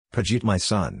Pajit, my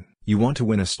son, you want to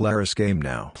win a Stellaris game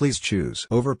now. Please choose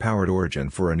overpowered origin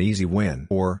for an easy win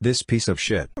or this piece of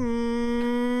shit.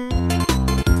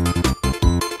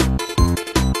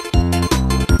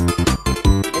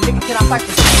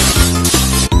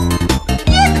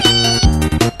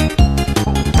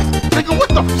 Nigga, what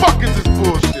the fuck is this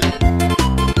bullshit?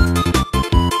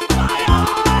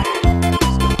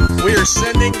 We are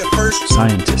sending the first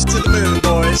scientist to the moon,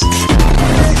 boys.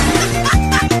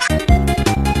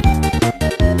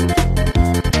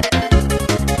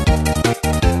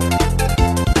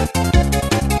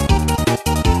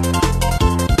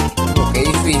 Qué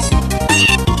difícil.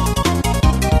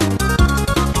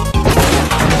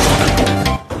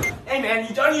 Hey man,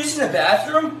 you done using the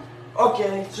bathroom?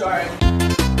 Okay, sorry.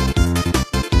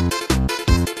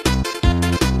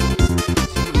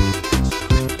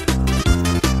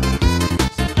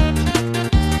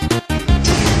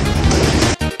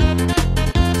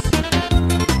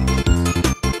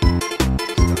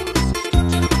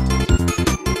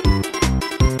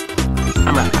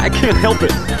 I can't help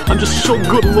it. I'm just so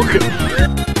good looking.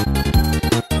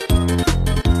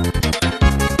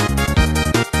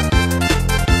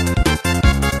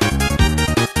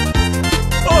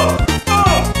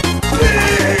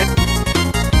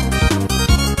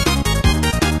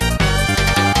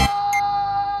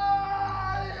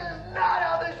 Not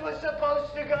how this was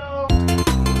supposed to go.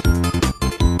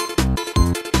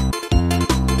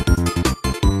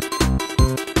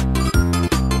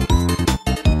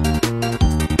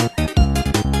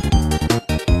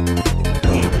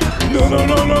 No.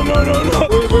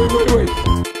 Wait.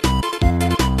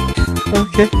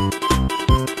 Okay.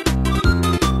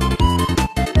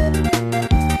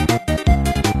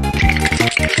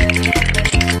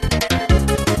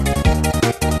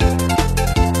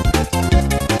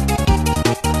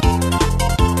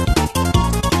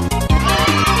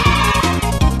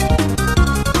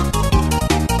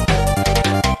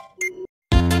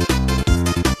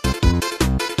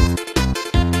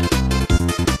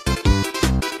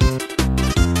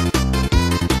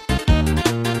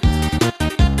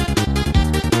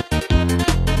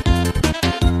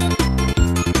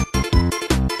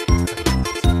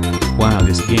 Wow,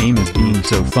 this game is being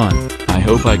so fun. I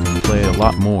hope I can play a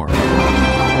lot more.